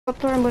I'm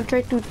gonna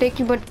try to take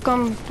you, but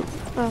come to,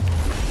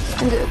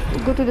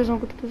 go to the zone.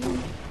 Go to the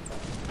zone.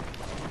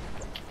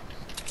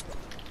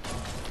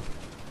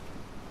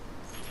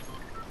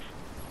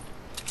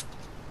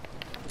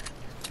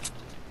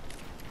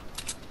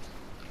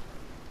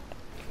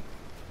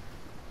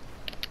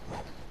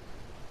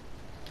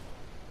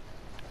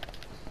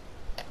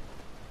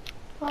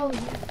 Oh yeah.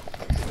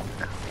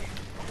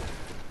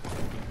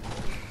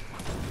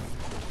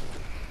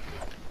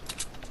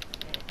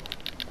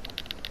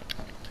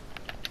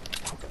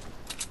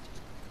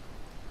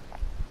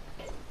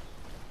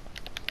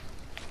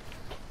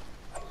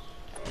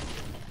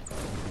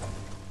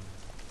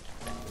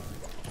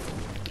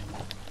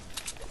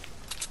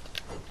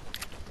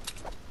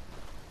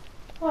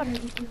 What are you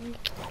doing?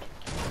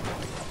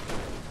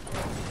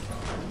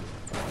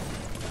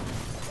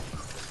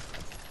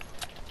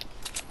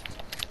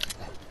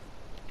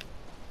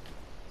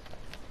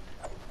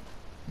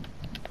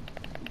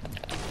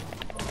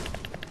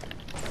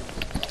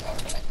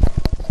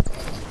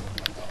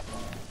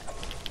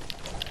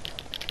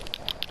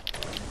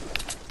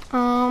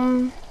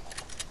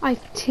 I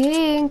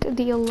think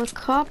the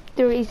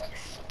helicopter is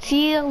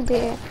still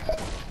there.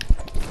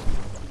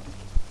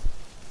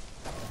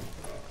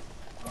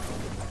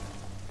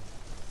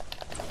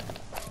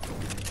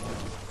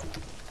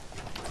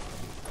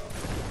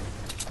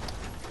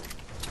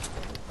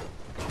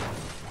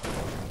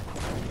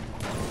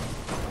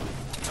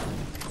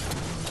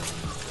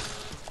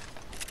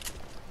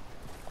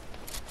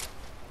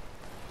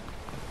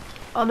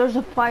 Oh, there's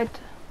a fight.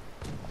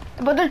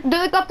 But the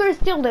helicopter is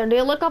still there. The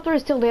helicopter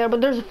is still there,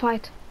 but there's a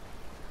fight.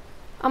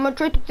 I'm gonna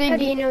try to take. How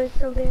do you know it's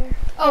still there?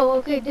 Oh,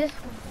 okay, this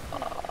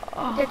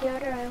one. The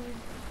other island.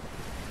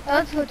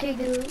 Let's go take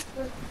the loot.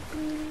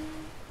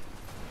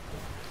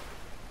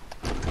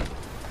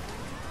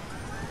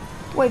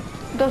 Wait,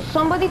 does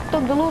somebody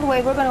took the loot?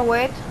 Wait, we're gonna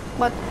wait.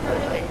 But no,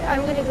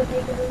 I'm gonna go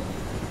take the loot.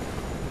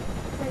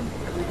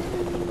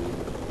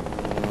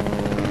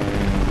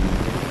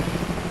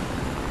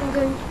 I'm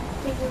going to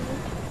take the loot.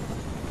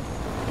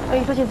 Oh,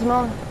 you put it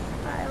down.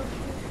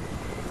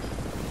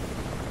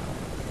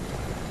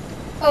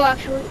 Oh,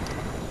 actually.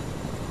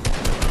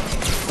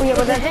 Oh yeah,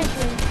 but there's a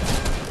henchman.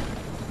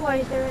 Why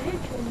is there a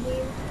henchman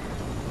here?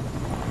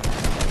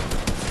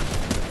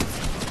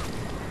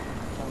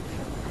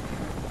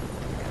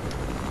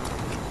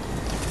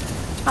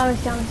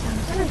 Honestly.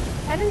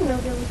 I didn't know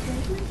there was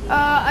henchmen here.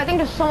 I think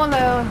there's someone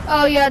there.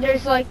 Oh yeah,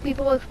 there's like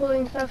people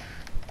exploding stuff.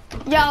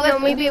 Yeah, no,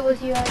 maybe it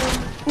was you. I don't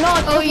know. No,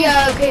 oh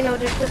yeah, okay, no,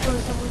 there's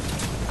definitely someone.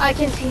 I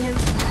can see him.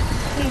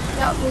 He's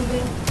not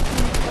moving.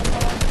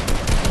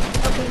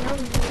 Okay, now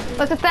he's moving.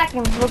 Let's attack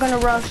him. We're gonna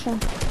rush him.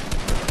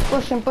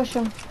 Push him.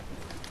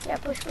 Yeah,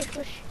 push.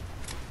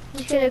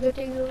 He's gonna go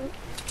take the loot.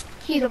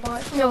 He's a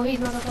bot. No, he's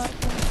not a bot.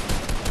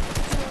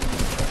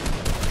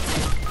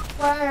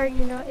 Why are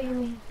you not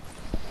aiming?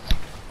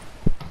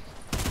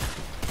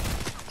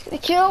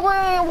 Kill me!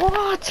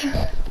 What?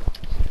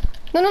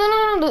 No!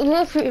 Do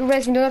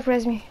not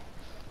res me.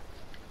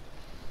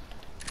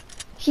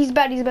 He's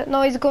bad.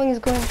 No, he's going.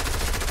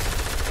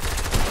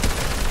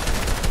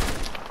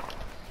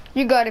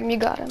 You got him.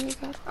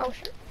 Oh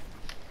shit.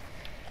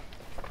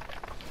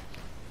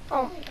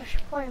 Oh my gosh,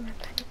 why am I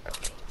panic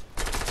building?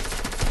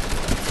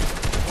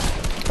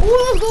 Oh,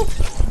 let's go!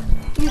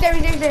 He's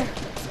there.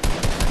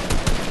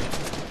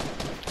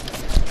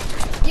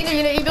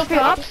 You built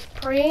Stop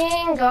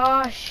spraying,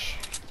 gosh.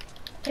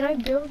 Can I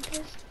build this?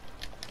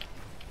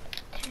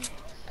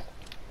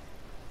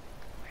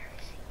 Where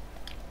is he?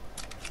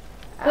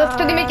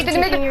 To the make.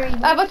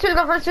 What's your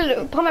first?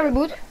 Prends my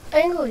reboot.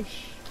 English.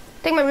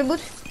 Take my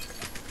reboot.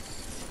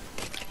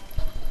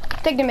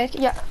 Take the med.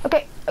 Yeah.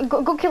 Okay.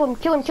 Go kill him.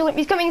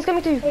 He's coming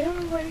to you. I don't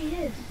know where he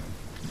is.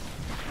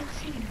 I can't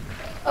see him.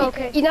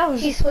 Okay.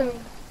 He's swimming.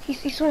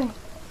 He's swimming.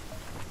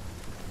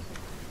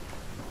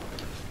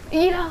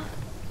 Yeah.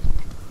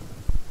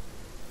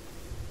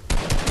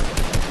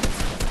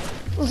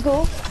 Let's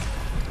go.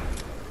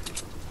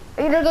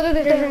 There's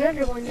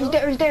another one.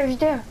 He's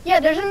there. Yeah,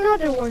 there's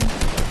another one.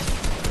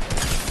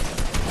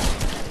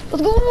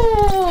 Let's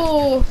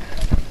go.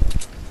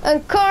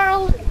 And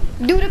Carl,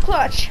 do the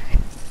clutch.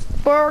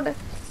 For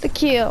the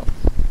kill.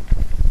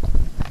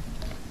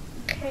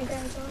 Okay,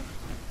 guys.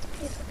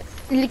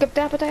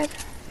 Helikopter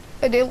peut-être?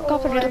 The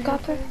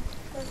helicopter.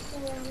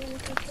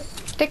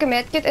 Take a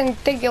medkit and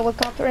take the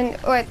helicopter and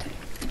wait.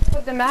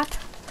 Put the map.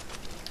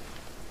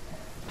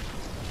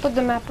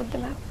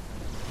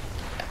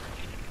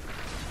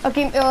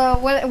 Okay,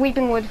 well,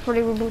 weeping wood for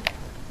the reboot.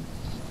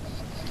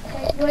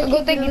 Okay,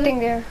 go take the thing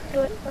there.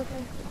 Do it,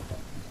 okay.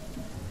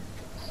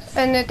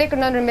 And take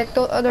another med,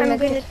 I'm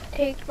gonna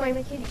take my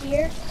medkit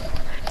here.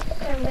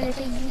 I'm gonna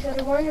take these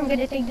other one. I'm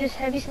gonna take this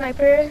heavy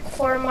sniper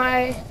for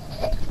my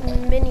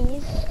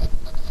minis.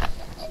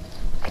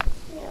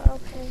 Yeah,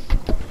 okay.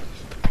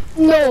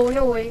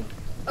 No way.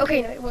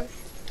 Okay, no, it worked.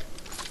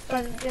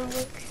 But it didn't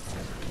work.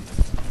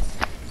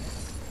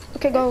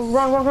 Okay, go,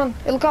 run.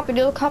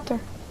 Helicopter.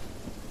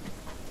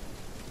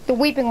 The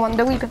weeping one.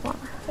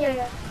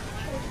 Yeah.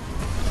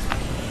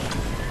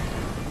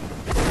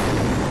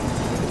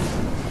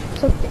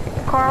 So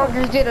Carl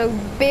just did a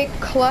big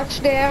clutch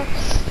there.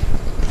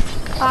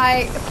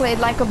 I played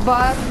like a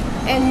bot,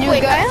 and you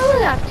Wait, got. I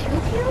only have 2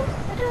 kills?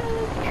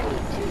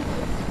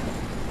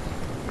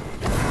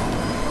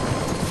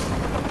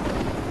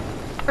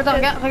 I thought I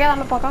had 2. Attends, regarde la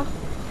map encore.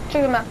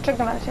 Check the map, check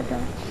the map, check the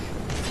map.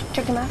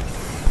 Check the map.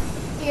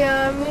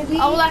 Yeah, maybe.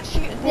 I will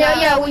actually.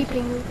 Yeah,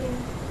 weeping.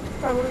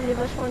 Probably the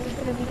best one is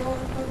gonna be the one.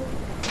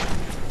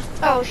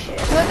 Oh shit.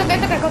 No, it's okay,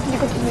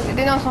 continue.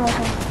 They know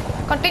something.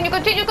 Continue.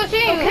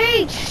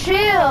 Okay,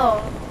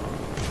 chill.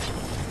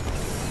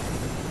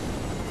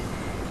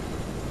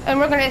 And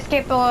we're gonna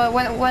escape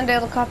when they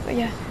look up.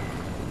 Yeah.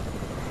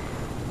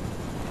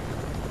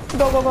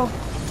 Go.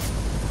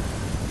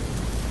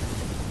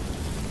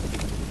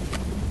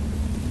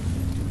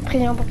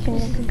 Prions pour qu'il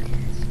nous.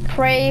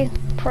 Pray.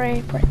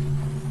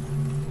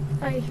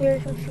 I hear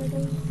some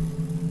shooting.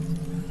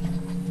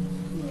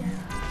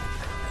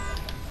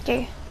 Yeah.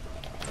 Okay.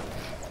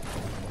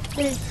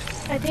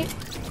 I think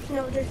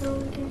no, there's no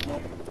one in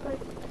here. But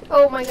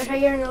oh my gosh, I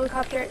hear an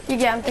helicopter.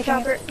 Yeah, I'm taking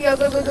Chopper. Yo,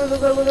 go.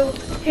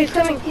 He's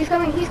coming,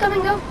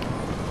 go.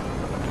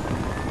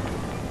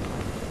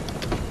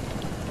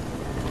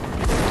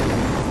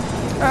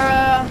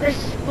 There's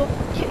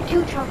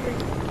two choppers.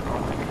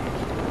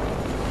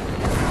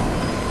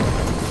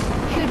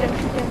 Shoot them.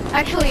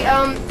 Actually,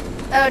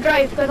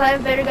 drive, because I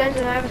have better guns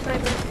and I have a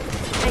sniper.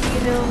 And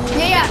you know.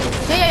 Yeah.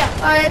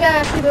 I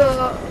have to go.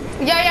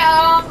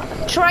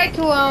 Yeah. Try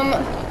to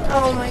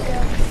Oh my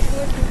gosh.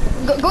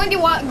 Go in the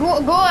water. Go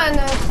and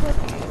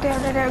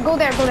there. Go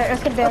there.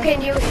 Let's get there. Okay, in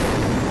the ocean.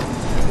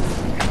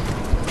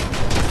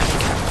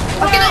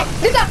 Okay, no.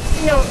 This time.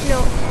 No.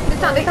 This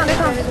time.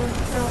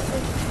 No,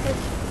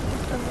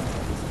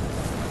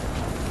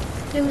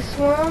 it's those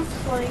swamps,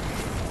 like.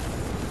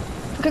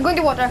 Okay, go in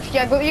the water. Actually,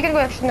 yeah. You can go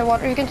actually in the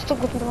water. You can still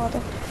go to the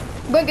water.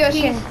 Go in the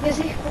ocean. Is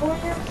he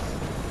following us?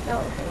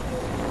 No.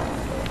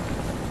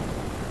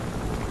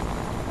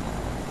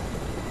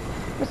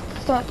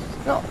 It's not.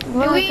 No.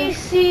 Do we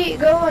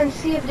go and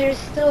see if there's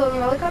still a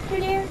helicopter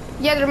there?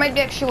 Yeah, there might be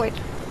actually. Wait.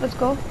 Let's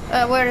go.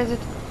 Where is it?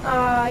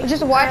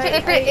 Just watch it.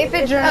 If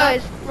it's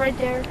it's right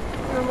there.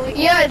 Normally.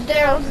 Yeah, it's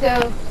there. Let's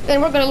go.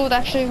 Then we're gonna loot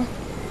actually.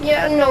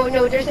 Yeah, no.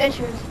 There's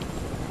entrance.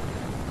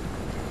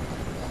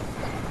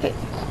 Okay.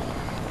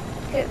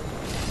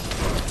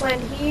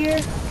 Land here.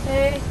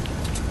 Okay.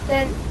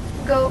 Then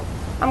go.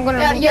 I'm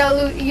gonna.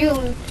 Loot. You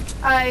loot.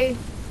 I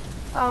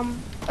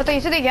thought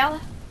you said the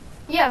gala.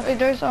 Yeah.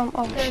 There's there's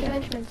shit.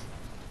 entrance.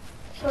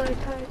 So I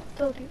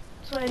told you.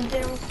 So I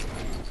didn't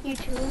you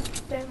two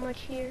that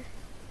much here.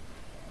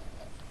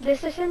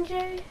 This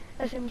SMG?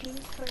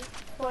 Sorry.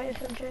 Why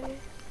SMG?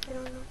 I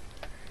don't know.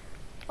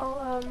 Oh,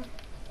 I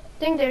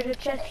think there's a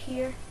chest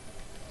here.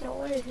 No,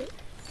 where is it?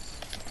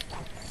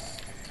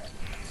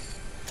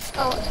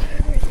 Oh,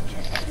 there's a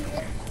chest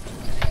here.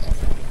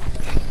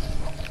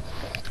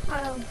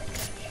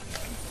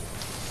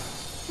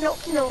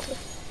 No.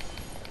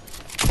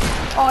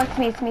 Oh, it's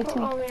me.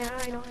 Oh yeah,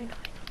 I know.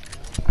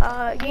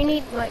 You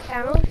need like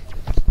ammo?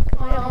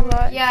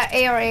 Yeah,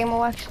 AR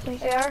ammo actually.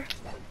 AR?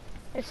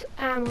 It's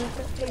ammo,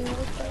 but ammo.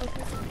 Okay.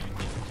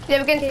 Yeah,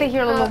 we can stay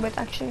here a little bit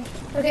actually.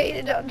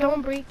 Okay,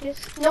 don't break this.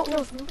 No,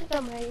 don't break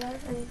on my AR.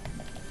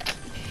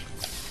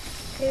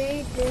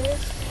 Okay,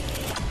 this.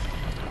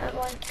 I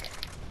like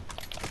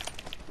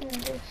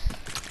this.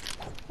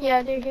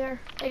 Yeah, they're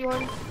here.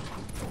 Anyone?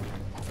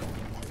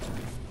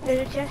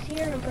 There's a chest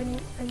here. I'm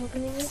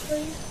opening it for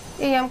you.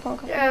 Yeah, I'm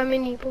going.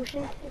 Mini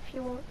potion if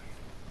you want.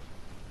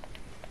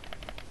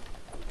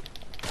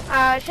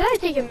 Should I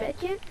take a med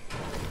kit?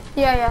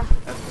 Yeah.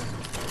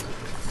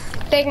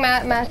 Okay. Take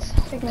mats.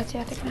 Take mats.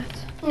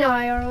 No,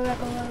 I already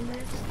have a lot of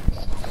meds.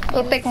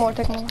 We'll take more.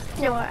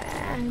 No,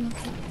 I'm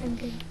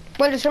good.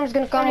 When the storm's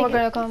gonna come,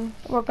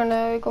 we're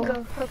gonna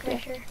go. Okay,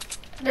 sure.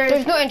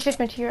 There's no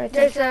enchantment here, I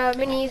think. There's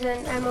minis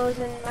and ammos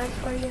and mats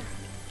for you.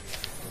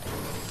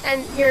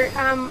 And your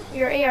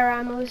AR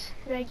ammos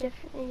that I give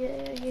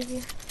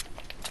you.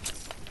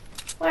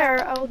 Where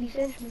are all these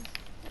instruments?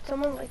 Did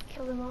someone like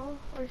kill them all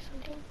or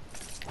something?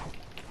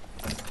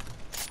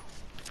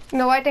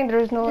 No, I think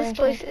there's no This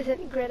place enchantment.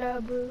 isn't Greta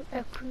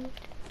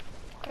approved.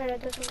 Greta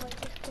doesn't like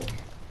this place.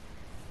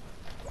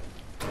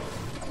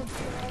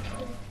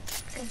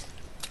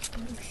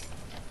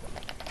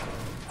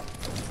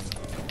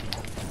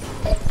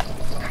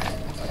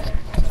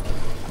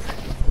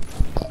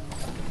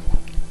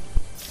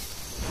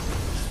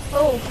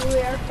 Oh, blue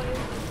airplane.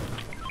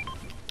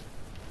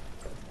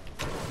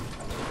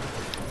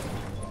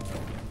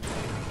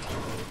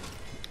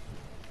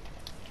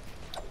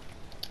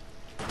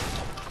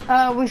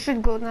 We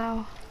should go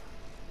now.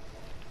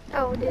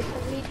 Oh, this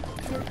one.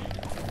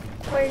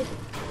 Where is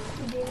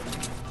it?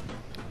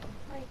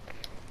 Like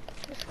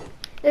this one.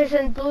 There's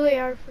a blue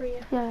AR for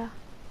you. Yeah.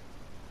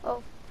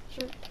 Oh,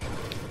 shoot.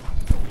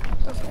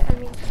 Okay, I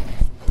mean,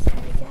 I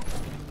guess.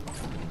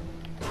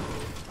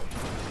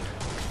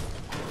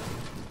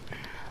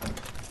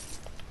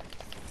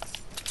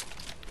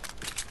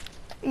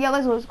 Yeah,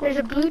 let's go. There's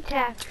a blue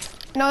tack.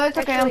 No, it's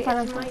okay. Actually, I'm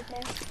it's fine. my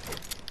tack.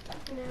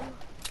 No.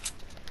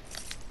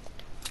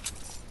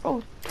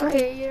 Oh,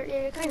 Okay, you're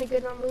kind of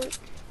good on loot.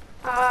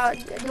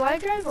 Do I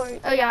drive or?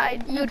 Oh yeah,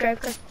 you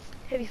drive because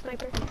heavy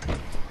sniper.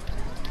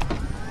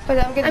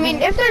 but I'm getting. I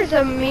mean, if there's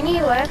a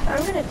mini left,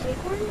 I'm gonna take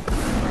one.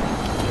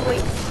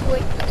 Wait,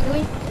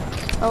 really?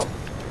 Oh.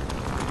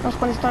 Non, je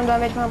prends des stun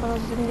damage pendant que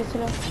je suis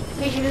là.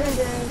 Mais j'ai besoin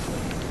de...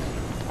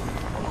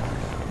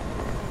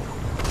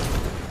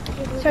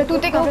 C'est un tout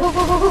take. Go.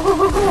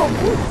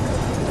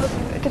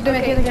 Take the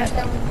mid,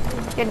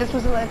 Yeah, this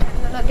was the left.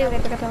 Not the other.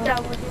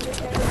 That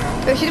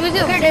wasn't it. She was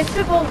Okay, there's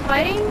people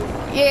fighting.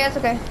 Yeah, it's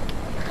okay.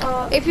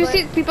 If you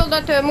see people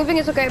not moving,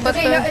 it's okay. But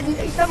okay, no,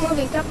 stop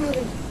moving.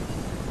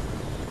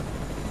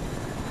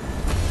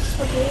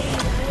 Okay.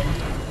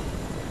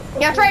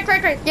 Yeah, try.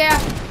 Yeah.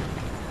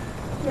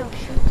 No,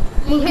 shoot.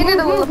 Move. To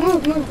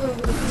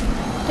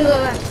the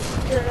left.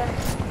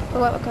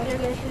 Oh, okay. They're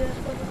gonna shoot us.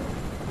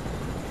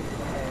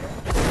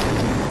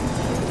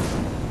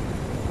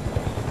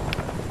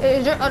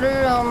 Is there other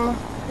No,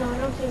 I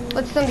don't see any.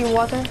 let's send the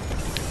water.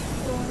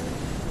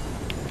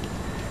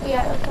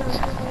 Yeah, that sounds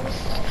good.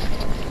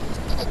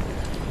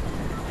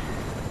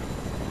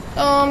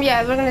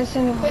 Yeah, we're gonna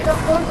send the Wait,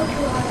 don't go too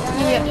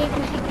high. Yeah. I need to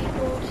see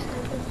people.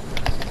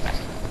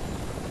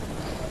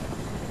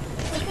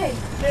 Okay,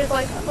 there's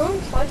like only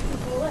 5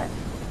 people left.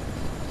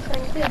 It's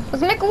kind of good.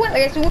 Let's make a win.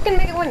 Yes, we can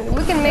make a win.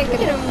 We can make We're it.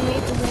 gonna make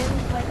a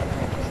win like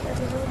this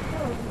episode.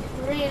 Oh,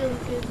 really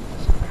good.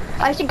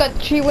 I actually got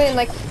 3 wins in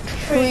like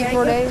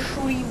 3-4 days.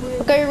 3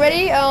 wins. Okay, you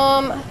ready?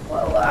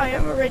 Well, I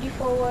am ready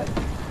for what?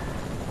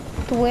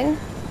 To win.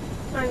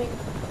 I mean,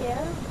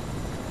 yeah.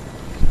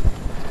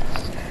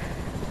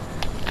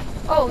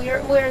 Oh,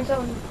 we're in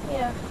zone.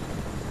 Yeah.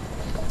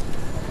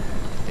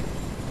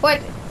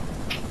 What?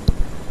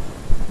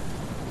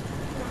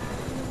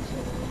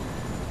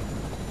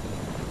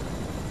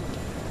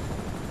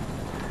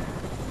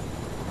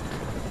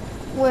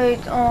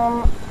 Wait,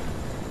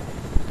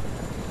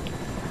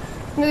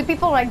 the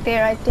people like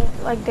there, I think,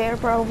 like there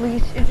probably.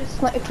 It's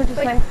just like,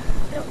 no,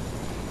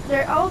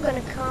 they're all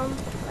gonna come,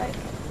 like,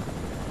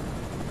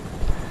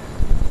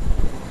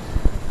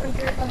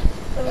 under us.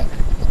 So,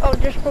 oh,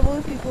 there's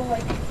probably people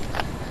like.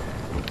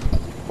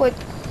 Wait.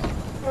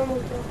 No,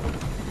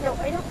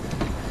 I don't.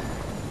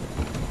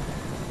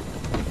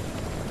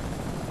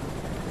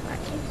 I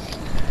can't see.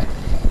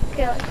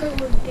 Okay, like, who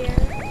was there?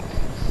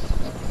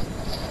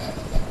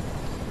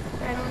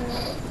 I don't know.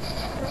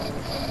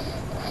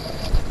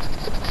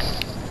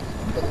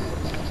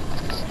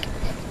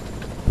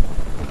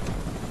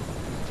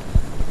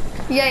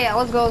 Yeah,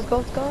 let's go.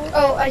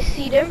 Oh, I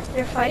see them.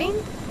 They're fighting.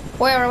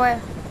 Where?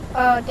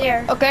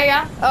 There. Okay,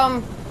 yeah.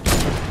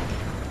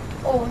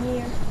 Oh,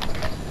 near.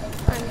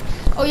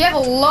 Oh, you have a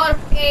lot of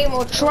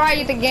ammo. Try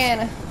it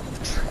again.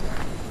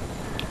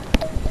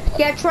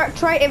 Yeah,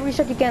 try every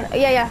shot you can.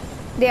 Yeah.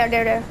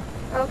 There.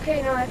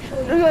 Okay, no,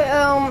 actually.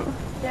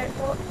 They're,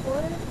 what?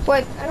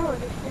 Wait. I don't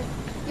understand.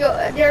 Yo,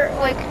 they're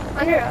like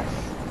under us.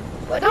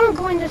 But don't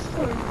go in this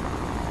room.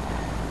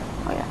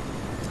 Oh yeah.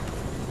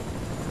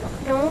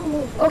 Don't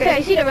move. Okay,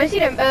 I see them.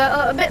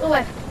 A bit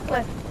left.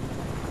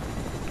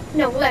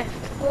 No, left.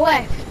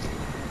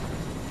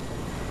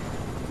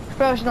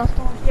 Bro, don't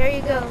stop. There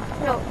you go.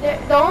 No,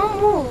 don't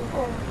move.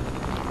 Oh.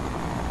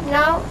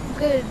 Now,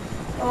 good.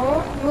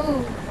 Don't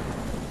move.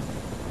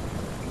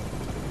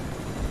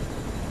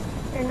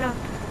 They're not.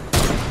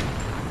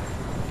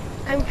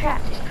 I'm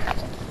trapped.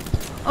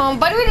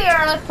 By the way, they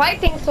are not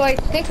fighting, so I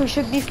think we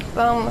should be,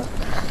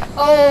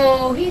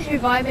 Oh, he's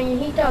reviving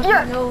and he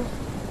doesn't know.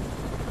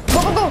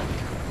 Go!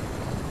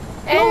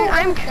 And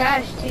I'm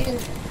trash too.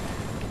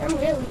 I'm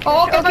really trash.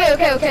 Oh,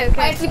 Okay.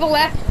 5 people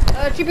left.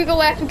 3 people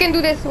left. We can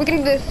do this.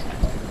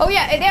 Oh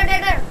yeah,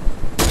 there.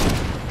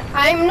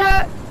 I'm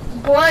not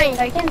blind.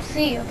 I can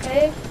see.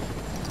 Okay.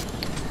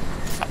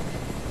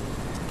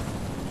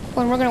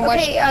 When we're gonna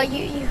watch.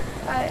 Okay.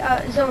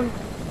 Zone.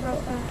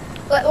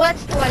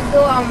 Let's like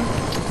go.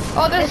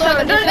 Oh, that's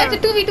a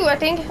 2v2. I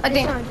think.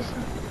 This one.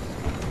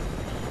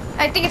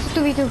 I think it's a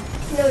 2v2.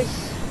 No,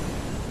 it's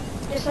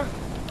this one.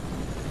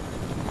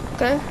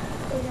 Okay.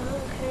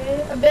 Okay.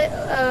 A bit.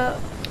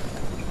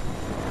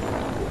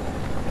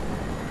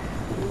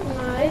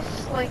 Nice.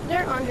 Like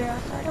they're under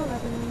us. I don't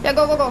have a name. Yeah,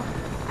 go.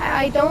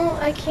 I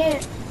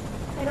can't.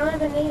 I don't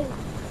have a name.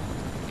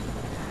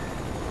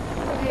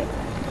 Okay.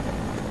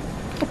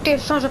 Okay,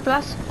 change de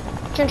place.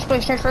 Change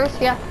first.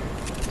 Yeah.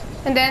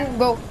 And then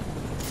go.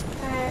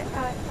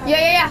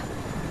 Yeah.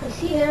 I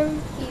see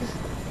him. He's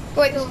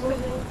Wait. still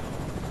moving.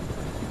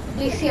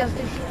 They see us.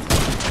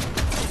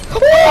 Woo!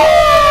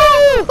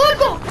 Let's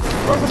go.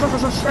 Rush.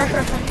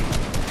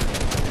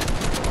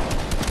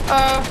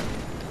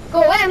 Go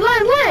land.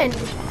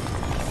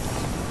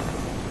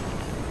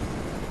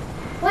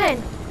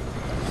 Land.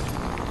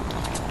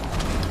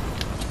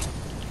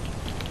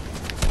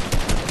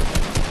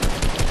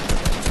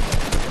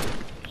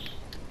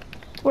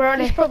 Where are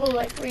He's they? probably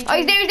like reading. Oh,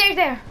 he's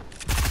there.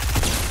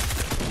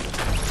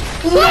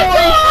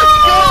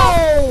 Let's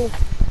go!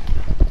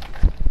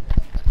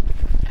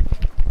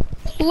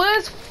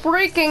 Let's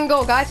freaking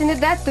go, guys, and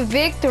that's the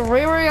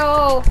victory.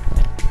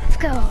 Let's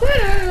go.